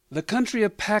The country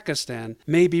of Pakistan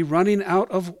may be running out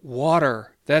of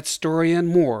water. That story and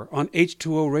more on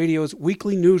H2O Radio's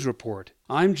weekly news report.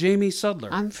 I'm Jamie Sudler.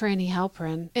 I'm Franny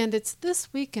Halperin, and it's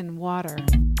This Week in Water.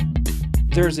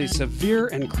 There's a severe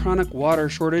and chronic water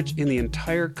shortage in the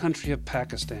entire country of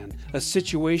Pakistan, a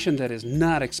situation that is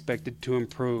not expected to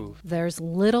improve. There's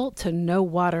little to no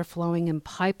water flowing in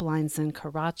pipelines in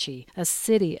Karachi, a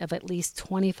city of at least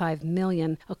 25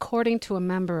 million, according to a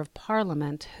member of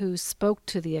parliament who spoke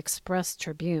to the Express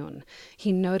Tribune.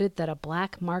 He noted that a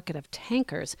black market of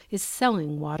tankers is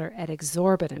selling water at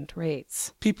exorbitant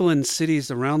rates. People in cities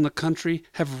around the country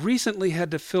have recently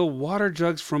had to fill water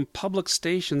jugs from public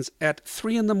stations at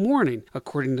 3 in the morning,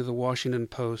 according to the Washington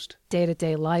Post.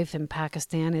 Day-to-day life in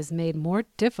Pakistan is made more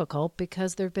difficult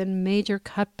because there have been major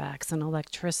cutbacks in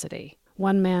electricity.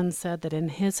 One man said that in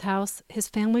his house, his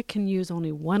family can use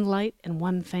only one light and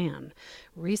one fan.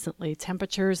 Recently,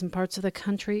 temperatures in parts of the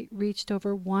country reached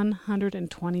over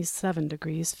 127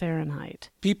 degrees Fahrenheit.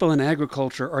 People in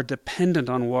agriculture are dependent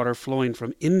on water flowing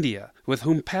from India, with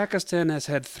whom Pakistan has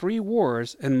had 3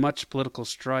 wars and much political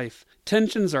strife.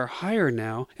 Tensions are higher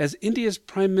now as India's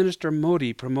Prime Minister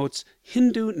Modi promotes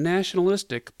Hindu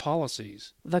nationalistic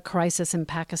policies. The crisis in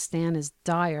Pakistan is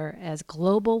dire as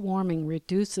global warming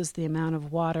reduces the amount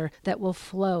of water that will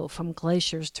flow from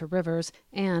glaciers to rivers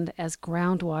and as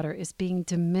groundwater is being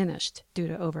diminished due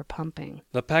to overpumping.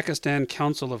 The Pakistan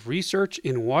Council of Research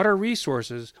in Water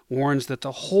Resources warns that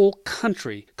the whole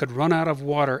country could run out of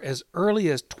water as early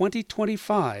as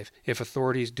 2025 if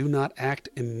authorities do not act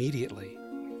immediately.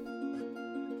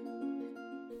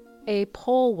 A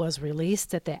poll was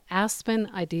released at the Aspen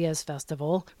Ideas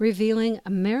Festival revealing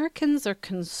Americans are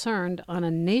concerned on a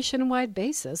nationwide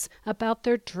basis about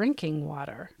their drinking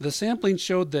water. The sampling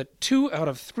showed that 2 out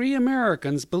of 3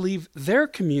 Americans believe their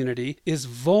community is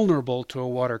vulnerable to a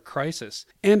water crisis,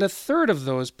 and a third of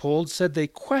those polled said they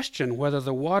question whether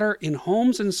the water in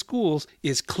homes and schools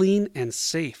is clean and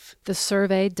safe. The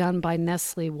survey done by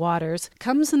Nestle Waters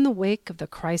comes in the wake of the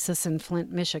crisis in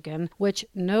Flint, Michigan, which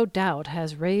no doubt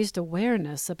has raised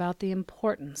awareness about the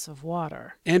importance of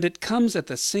water. And it comes at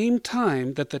the same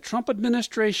time that the Trump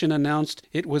administration announced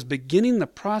it was beginning the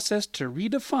process to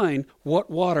redefine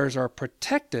what waters are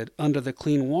protected under the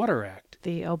Clean Water Act.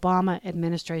 The Obama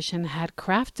administration had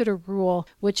crafted a rule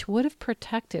which would have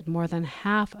protected more than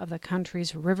half of the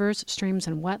country's rivers, streams,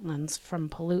 and wetlands from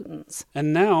pollutants.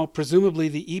 And now, presumably,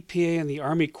 the EPA and the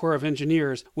Army Corps of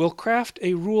Engineers will craft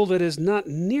a rule that is not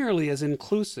nearly as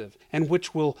inclusive and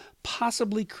which will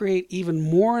possibly create even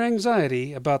more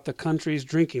anxiety about the country's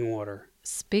drinking water.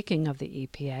 Speaking of the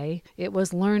EPA, it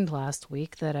was learned last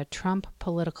week that a Trump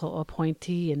political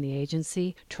appointee in the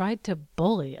agency tried to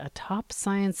bully a top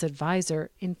science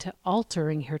advisor into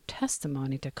altering her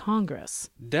testimony to Congress.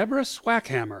 Deborah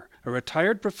Swackhammer, a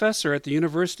retired professor at the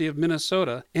University of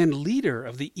Minnesota and leader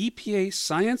of the EPA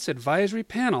Science Advisory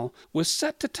Panel, was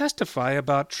set to testify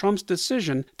about Trump's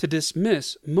decision to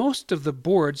dismiss most of the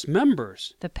board's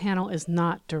members. The panel is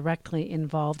not directly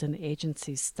involved in the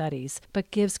agency's studies,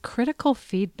 but gives critical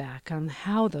feedback on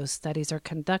how those studies are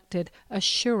conducted,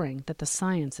 assuring that the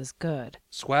science is good.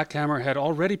 Swackhammer had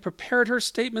already prepared her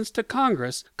statements to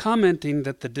Congress, commenting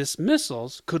that the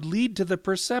dismissals could lead to the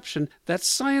perception that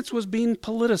science was being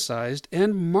politicized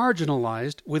and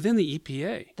marginalized within the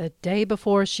EPA. The day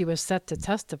before she was set to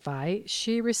testify,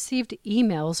 she received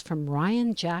emails from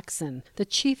Ryan Jackson, the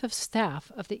chief of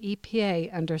staff of the EPA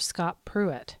under Scott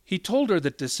Pruitt. He told her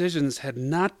that decisions had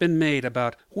not been made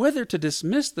about whether to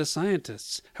dismiss the scientists.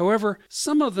 However,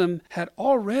 some of them had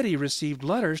already received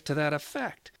letters to that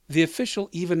effect. The official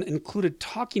even included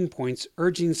talking points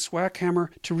urging Swackhammer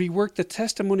to rework the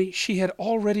testimony she had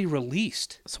already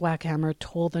released. Swackhammer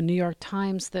told the New York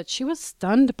Times that she was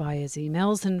stunned by his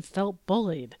emails and felt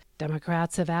bullied.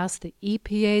 Democrats have asked the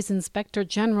EPA's Inspector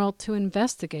General to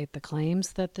investigate the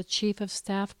claims that the Chief of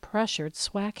Staff pressured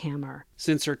Swackhammer.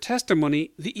 Since her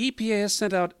testimony, the EPA has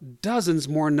sent out dozens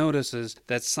more notices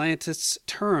that scientists'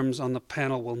 terms on the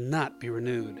panel will not be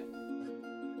renewed.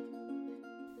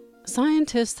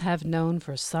 Scientists have known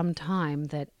for some time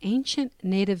that ancient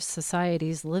native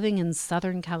societies living in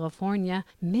Southern California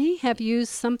may have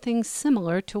used something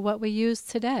similar to what we use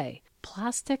today.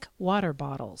 Plastic water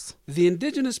bottles. The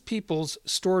indigenous peoples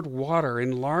stored water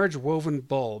in large woven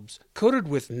bulbs coated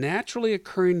with naturally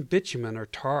occurring bitumen or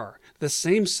tar, the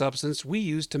same substance we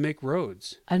use to make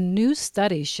roads. A new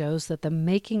study shows that the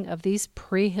making of these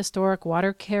prehistoric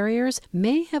water carriers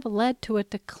may have led to a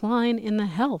decline in the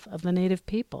health of the native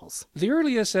peoples. The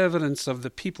earliest evidence of the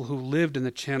people who lived in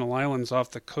the Channel Islands off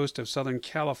the coast of Southern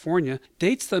California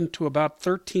dates them to about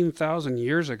 13,000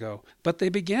 years ago, but they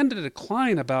began to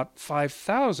decline about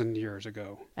 5,000 years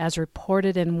ago. As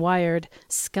reported in Wired,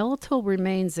 skeletal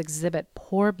remains exhibit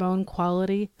poor bone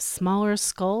quality, smaller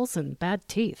skulls, and bad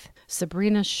teeth.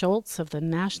 Sabrina Schultz of the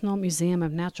National Museum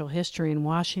of Natural History in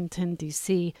Washington,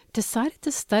 D.C., decided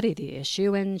to study the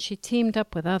issue, and she teamed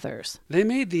up with others. They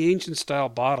made the ancient-style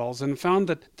bottles and found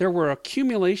that there were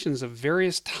accumulations of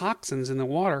various toxins in the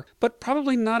water, but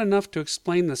probably not enough to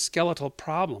explain the skeletal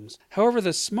problems. However,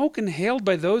 the smoke inhaled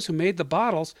by those who made the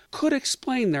bottles could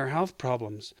explain their health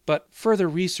problems, but further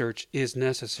research is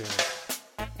necessary.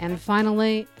 And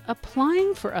finally,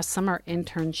 applying for a summer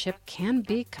internship can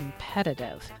be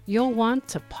competitive. You'll want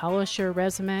to polish your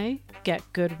resume, get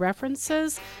good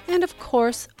references, and of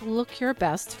course, look your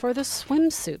best for the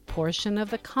swimsuit portion of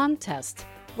the contest.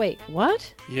 Wait,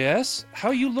 what? Yes,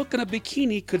 how you look in a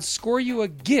bikini could score you a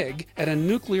gig at a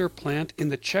nuclear plant in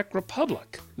the Czech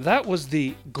Republic. That was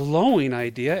the glowing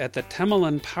idea at the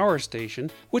Temelin Power Station,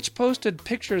 which posted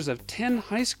pictures of 10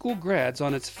 high school grads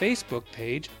on its Facebook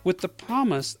page with the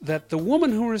promise that the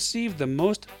woman who received the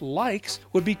most likes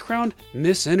would be crowned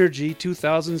Miss Energy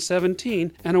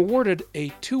 2017 and awarded a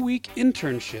 2-week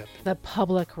internship. The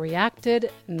public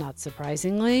reacted, not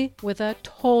surprisingly, with a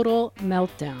total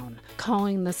meltdown,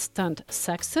 calling the stunt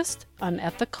sexist,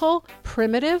 unethical,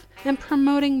 primitive, and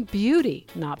promoting beauty,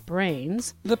 not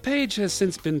brains. The page has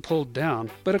since been pulled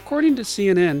down, but according to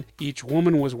CNN, each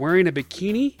woman was wearing a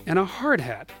bikini and a hard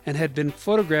hat and had been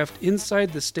photographed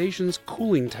inside the station's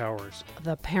cooling towers.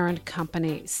 The parent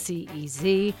company,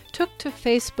 CEZ, took to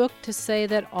Facebook to say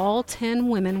that all 10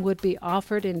 women would be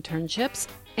offered internships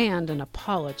and an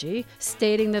apology,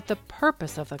 stating that the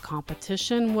purpose of the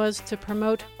competition was to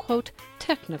promote, quote,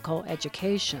 technical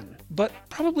education. But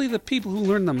probably the people who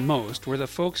learned the most were the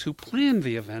folks who planned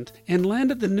the event and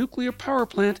landed the nuclear power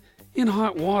plant in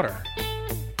hot water.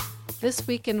 This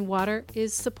Week in Water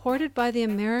is supported by the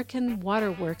American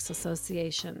Water Works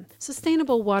Association.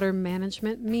 Sustainable water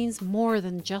management means more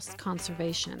than just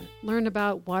conservation. Learn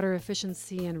about water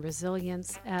efficiency and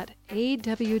resilience at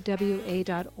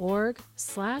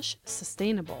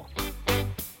awwa.org/sustainable.